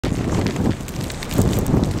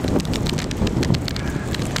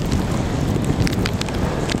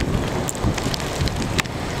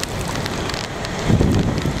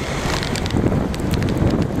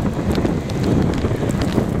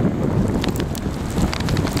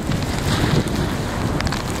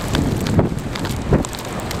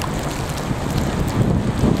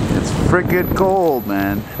Frickin' cold,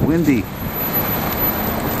 man. Windy.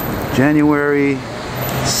 January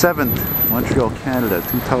 7th, Montreal, Canada,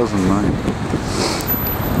 2009.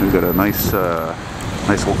 We've got a nice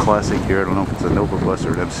old classic here. I don't know if it's a Nova bus or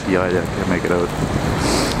an MCI. I can't make it out.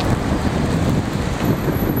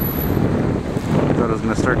 I thought I was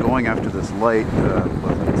going to start going after this light, but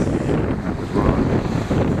that was wrong.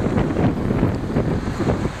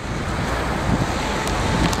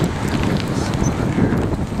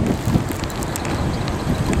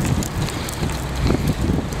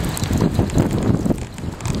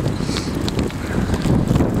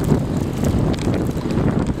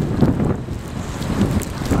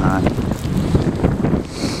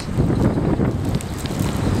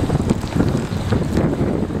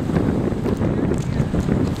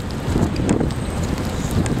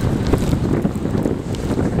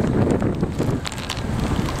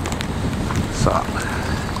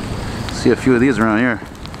 See a few of these around here.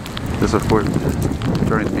 This, of course,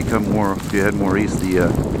 starting to become more, if you head more east, the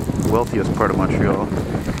wealthiest part of Montreal.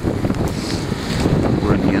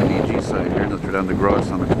 We're in the NDG side here, those are down the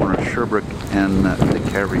Gross on the corner of Sherbrooke and the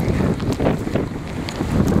Carrie.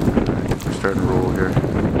 We're starting to roll here.